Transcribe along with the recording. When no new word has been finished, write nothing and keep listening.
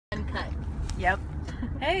Yep.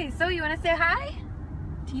 Hey, so you want to say hi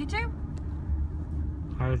to YouTube?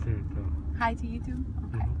 Hi to YouTube. Hi to YouTube?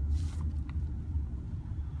 Okay.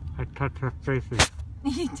 I touch her faces.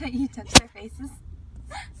 You touch their faces?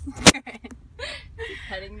 Good.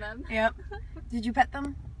 Petting them? Yep. Did you pet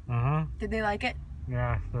them? Uh-huh. Did they like it?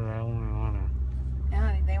 Yeah, so I only want to.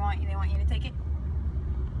 Yeah, they want you to take it?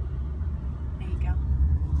 There you go.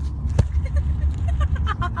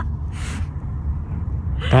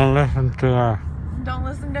 Don't listen to her. Don't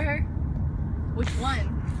listen to her? Which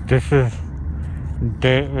one? This is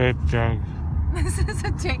date rape jug. This is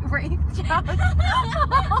a date rape job. You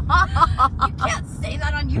can't say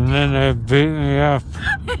that on And YouTube. then they beat me up.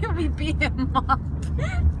 We beat him up.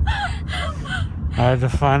 I had to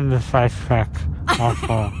find this ice pack off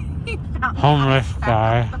a He found the homeless ice pack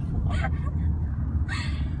guy. on the floor.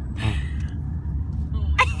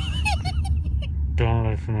 Don't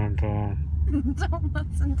listen to him. Don't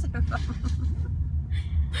listen to him.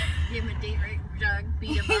 Give him a date rape jug,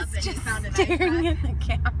 beat him up, He's and he just found an ice staring pack. at the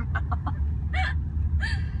camera.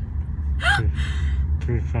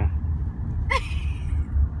 Teresa.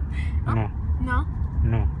 No. No?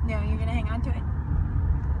 No. No, you're gonna hang on to it.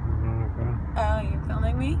 Oh, you're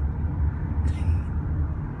filming me?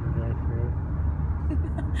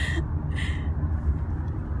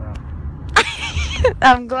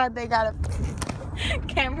 I'm glad they got a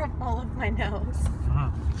camera full of my nose.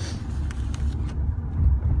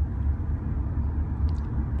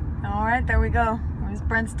 Alright, there we go. There's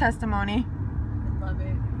Brent's testimony. I love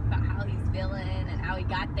it. About how he's feeling and how he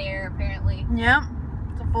got there, apparently. Yep.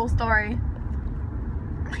 It's a full story.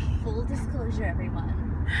 Full disclosure, everyone.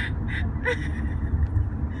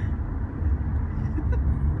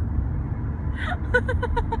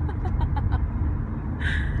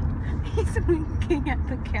 He's winking at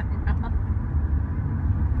the camera.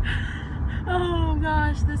 Oh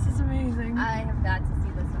gosh, this is amazing. I have got to see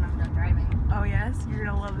this when I'm done driving. Oh yes, you're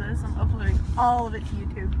gonna love this. I'm uploading all of it to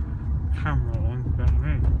YouTube. Camera won't get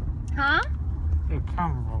me. Huh? The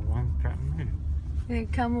camera won't get me. The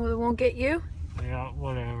camera won't get you? Yeah,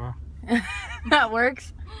 whatever. That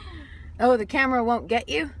works. Oh, the camera won't get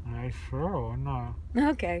you? I sure not.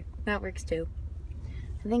 Okay, that works too.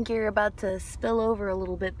 I think you're about to spill over a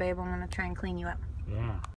little bit, babe. I'm gonna try and clean you up. Yeah.